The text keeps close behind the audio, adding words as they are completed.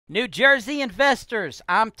New Jersey investors,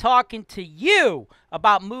 I'm talking to you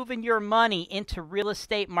about moving your money into real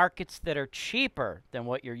estate markets that are cheaper than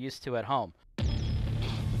what you're used to at home.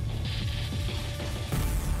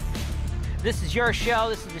 This is your show.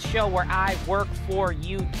 This is the show where I work for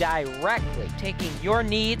you directly, taking your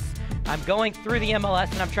needs. I'm going through the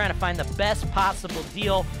MLS and I'm trying to find the best possible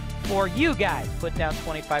deal for you guys. Put down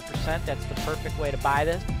 25%. That's the perfect way to buy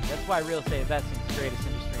this. That's why real estate investing is the greatest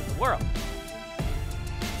industry in the world.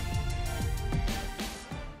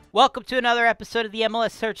 Welcome to another episode of the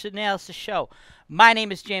MLS Search and Analysis Show. My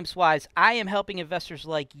name is James Wise. I am helping investors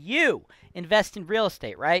like you invest in real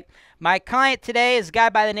estate, right? My client today is a guy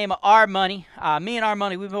by the name of R Money. Me and R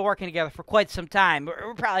Money, we've been working together for quite some time.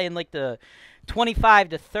 We're probably in like the 25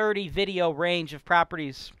 to 30 video range of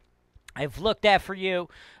properties I've looked at for you.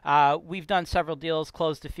 We've done several deals,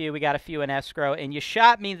 closed a few. We got a few in escrow, and you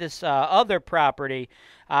shot me this other property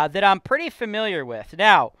that I'm pretty familiar with.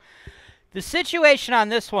 Now, the situation on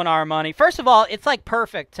this one, R Money, first of all, it's like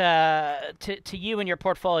perfect to you and your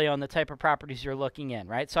portfolio and the type of properties you're looking in,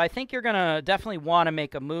 right? So I think you're going to definitely want to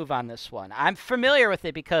make a move on this one. I'm familiar with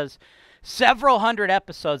it because several hundred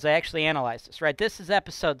episodes I actually analyzed this, right? This is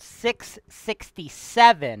episode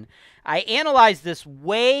 667. I analyzed this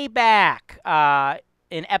way back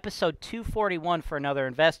in episode 241 for another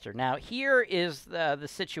investor. Now, here is the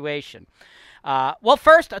situation. Well,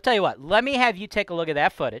 first, I'll tell you what. Let me have you take a look at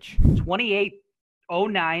that footage.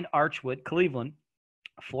 2809 Archwood, Cleveland,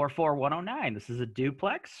 44109. This is a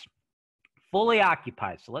duplex, fully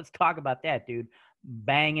occupied. So let's talk about that, dude.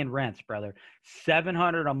 Banging rents, brother.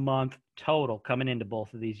 $700 a month total coming into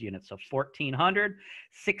both of these units. So $1,400,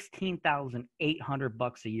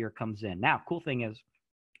 $16,800 a year comes in. Now, cool thing is,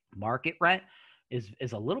 market rent is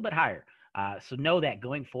a little bit higher. So know that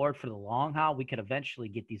going forward for the long haul, we could eventually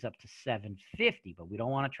get these up to $750, but we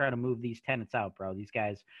don't want to try to move these tenants out, bro. These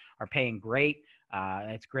guys are paying great.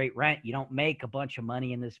 It's great rent. You don't make a bunch of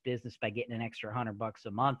money in this business by getting an extra $100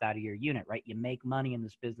 a month out of your unit, right? You make money in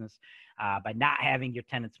this business by not having your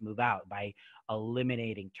tenants move out, by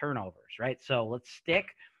eliminating turnovers, right? So let's stick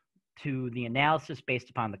to the analysis based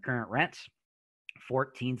upon the current rents.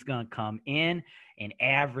 14 is going to come in, an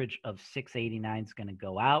average of 689 is going to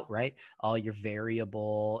go out, right? All your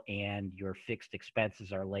variable and your fixed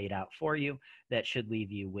expenses are laid out for you. That should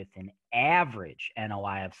leave you with an average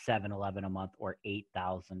NOI of $711 a month, or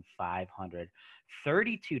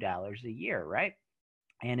 $8,532 a year, right?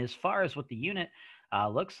 And as far as what the unit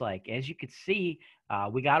looks like, as you could see,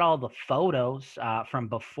 we got all the photos from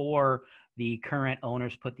before the current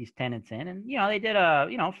owners put these tenants in, and they did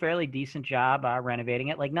a fairly decent job renovating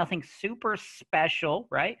it. Like nothing super special,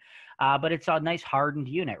 right? But it's a nice hardened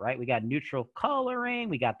unit, right? We got neutral coloring,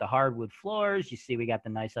 we got the hardwood floors. You see, we got the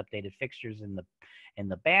nice updated fixtures in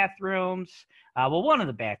the bathrooms. Well, one of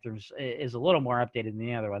the bathrooms is a little more updated than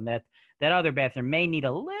the other one. That other bathroom may need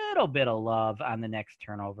a little bit of love on the next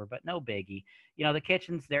turnover, but no biggie. The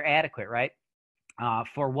kitchens, they're adequate, right?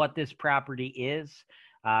 For what this property is.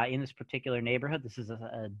 In this particular neighborhood, this is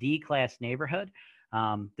a D-class neighborhood.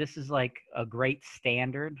 This is like a great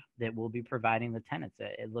standard that we'll be providing the tenants.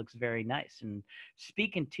 It looks very nice. And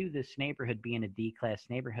speaking to this neighborhood being a D-class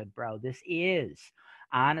neighborhood, bro, this is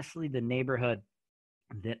honestly the neighborhood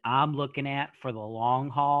that I'm looking at for the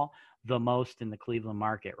long haul the most in the Cleveland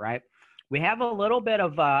market, right? We have a little bit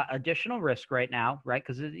of additional risk right now, right?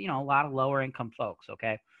 Because, a lot of lower income folks,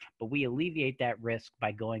 okay? But we alleviate that risk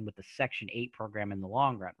by going with the Section 8 program in the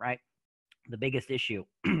long run, right? The biggest issue,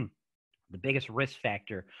 the biggest risk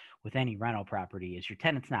factor with any rental property is your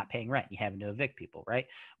tenant's not paying rent. You having to evict people, right?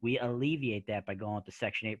 We alleviate that by going with the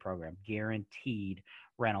Section 8 program, guaranteed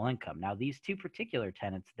rental income. Now, these two particular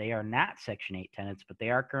tenants, they are not Section 8 tenants, but they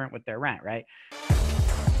are current with their rent, right?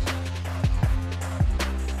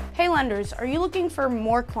 Hey lenders, are you looking for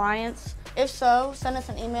more clients? If so, send us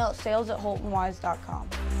an email at sales@HoltonWise.com.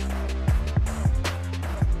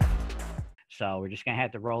 So we're just going to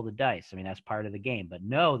have to roll the dice. I mean, that's part of the game. But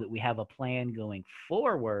know that we have a plan going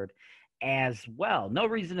forward as well. No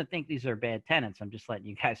reason to think these are bad tenants. I'm just letting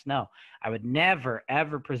you guys know. I would never,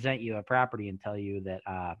 ever present you a property and tell you that,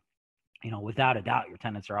 without a doubt, your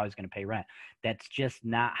tenants are always going to pay rent. That's just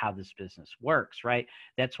not how this business works, right?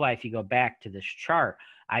 That's why if you go back to this chart,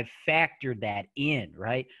 I've factored that in,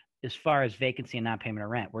 right? As far as vacancy and non-payment of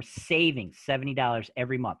rent, we're saving $70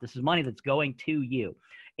 every month. This is money that's going to you,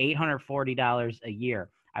 $840 a year.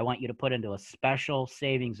 I want you to put into a special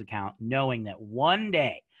savings account, knowing that one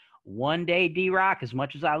day, D-Rock, as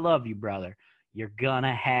much as I love you, brother, you're going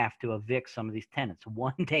to have to evict some of these tenants.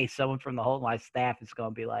 One day, someone from the HoltonWise staff is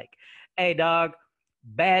going to be like, hey, dog,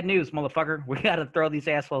 bad news, motherfucker. We got to throw these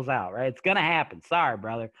assholes out, right? It's going to happen. Sorry,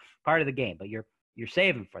 brother. Part of the game, but you're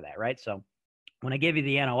saving for that, right? So when I give you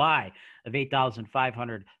the NOI of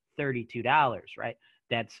 $8,532, right,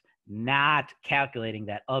 that's not calculating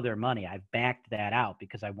that other money. I've backed that out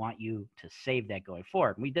because I want you to save that going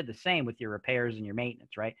forward. And we did the same with your repairs and your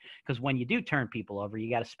maintenance, right? Because when you do turn people over, you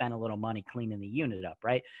got to spend a little money cleaning the unit up,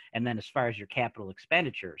 right? And then as far as your capital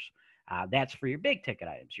expenditures, that's for your big ticket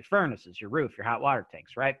items, your furnaces, your roof, your hot water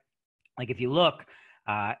tanks, right? Like if you look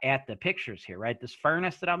at the pictures here, right? This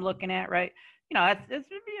furnace that I'm looking at, right? It's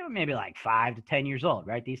maybe like 5 to 10 years old,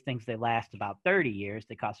 right? These things, they last about 30 years.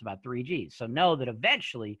 They cost about 3 G's. So know that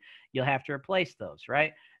eventually you'll have to replace those,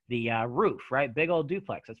 right? The roof, right? Big old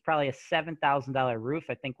duplex. It's probably a $7,000 roof.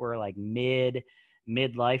 I think we're like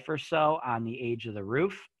midlife or so on the age of the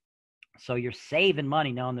roof. So you're saving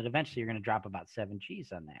money knowing that eventually you're going to drop about 7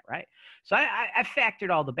 G's on that, right? So I factored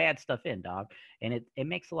all the bad stuff in, dog, and it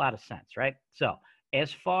makes a lot of sense, right? So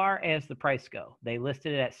as far as the price go, they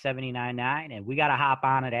listed it at $79.9, and we got to hop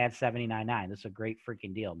on it at $79.9. This is a great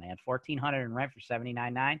freaking deal, man. $1,400 in rent for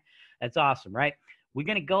 $79.9. That's awesome, right? We're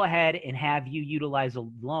going to go ahead and have you utilize a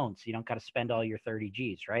loan so you don't got to spend all your 30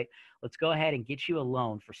 G's, right? Let's go ahead and get you a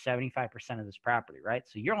loan for 75% of this property, right?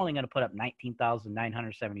 So you're only going to put up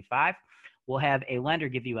 $19,975. We'll have a lender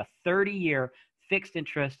give you a 30-year fixed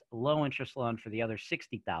interest, low interest loan for the other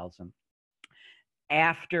 $60,000.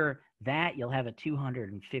 After that, you'll have a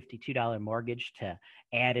 $252 mortgage to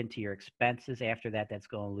add into your expenses. After that, that's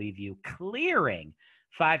going to leave you clearing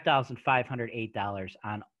 $5,508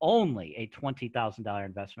 on only a $20,000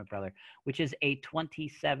 investment, brother, which is a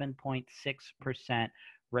 27.6%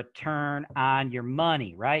 return on your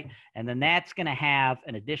money, right? And then that's going to have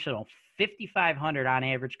an additional $5,500 on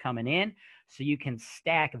average coming in. So you can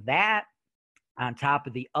stack that on top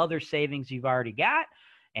of the other savings you've already got.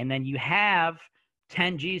 And then you have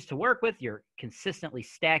 10 G's to work with. You're consistently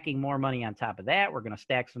stacking more money on top of that. We're going to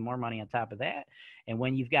stack some more money on top of that. And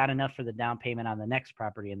when you've got enough for the down payment on the next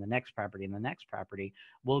property and the next property and the next property,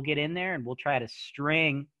 we'll get in there and we'll try to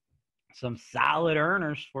string some solid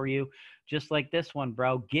earners for you, just like this one,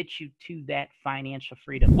 bro. Get you to that financial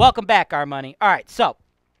freedom. Welcome back, our money. All right, so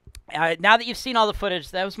now that you've seen all the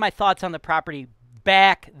footage, that was my thoughts on the property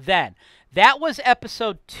back then. That was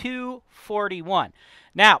episode 241.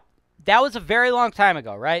 Now, that was a very long time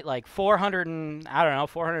ago, right? Like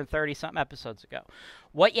 430 something episodes ago.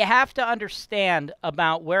 What you have to understand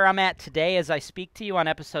about where I'm at today as I speak to you on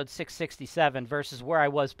episode 667 versus where I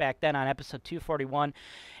was back then on episode 241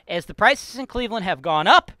 is the prices in Cleveland have gone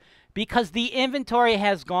up because the inventory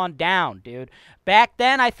has gone down, dude. Back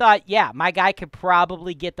then, I thought, yeah, my guy could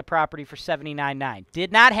probably get the property for $79.9.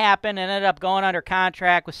 Did not happen. Ended up going under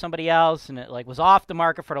contract with somebody else, and it was off the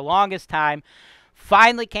market for the longest time.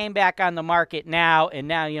 Finally came back on the market now, and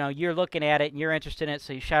now, you're looking at it and you're interested in it,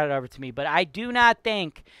 so you shout it over to me. But I do not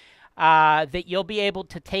think that you'll be able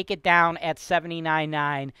to take it down at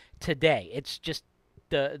 $79.9 today. It's just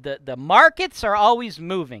the markets are always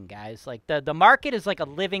moving, guys. Like the market is like a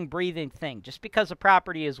living, breathing thing. Just because a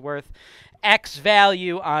property is worth X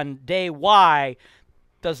value on day Y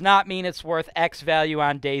does not mean it's worth X value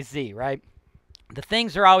on day Z, right? The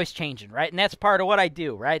things are always changing, right? And that's part of what I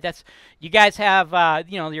do, right? That's, you guys have,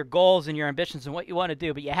 your goals and your ambitions and what you want to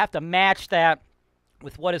do, but you have to match that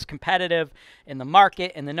with what is competitive in the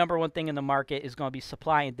market, and the number one thing in the market is going to be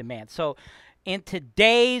supply and demand. So in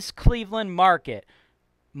today's Cleveland market,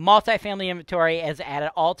 multifamily inventory is at an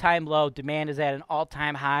all-time low. Demand is at an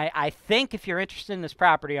all-time high. I think if you're interested in this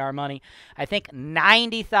property, our money, I think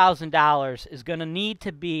 $90,000 is going to need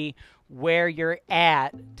to be where you're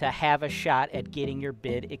at to have a shot at getting your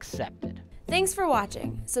bid accepted. Thanks for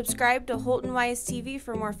watching. Subscribe to HoltonWise TV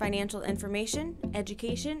for more financial information,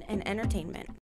 education, and entertainment.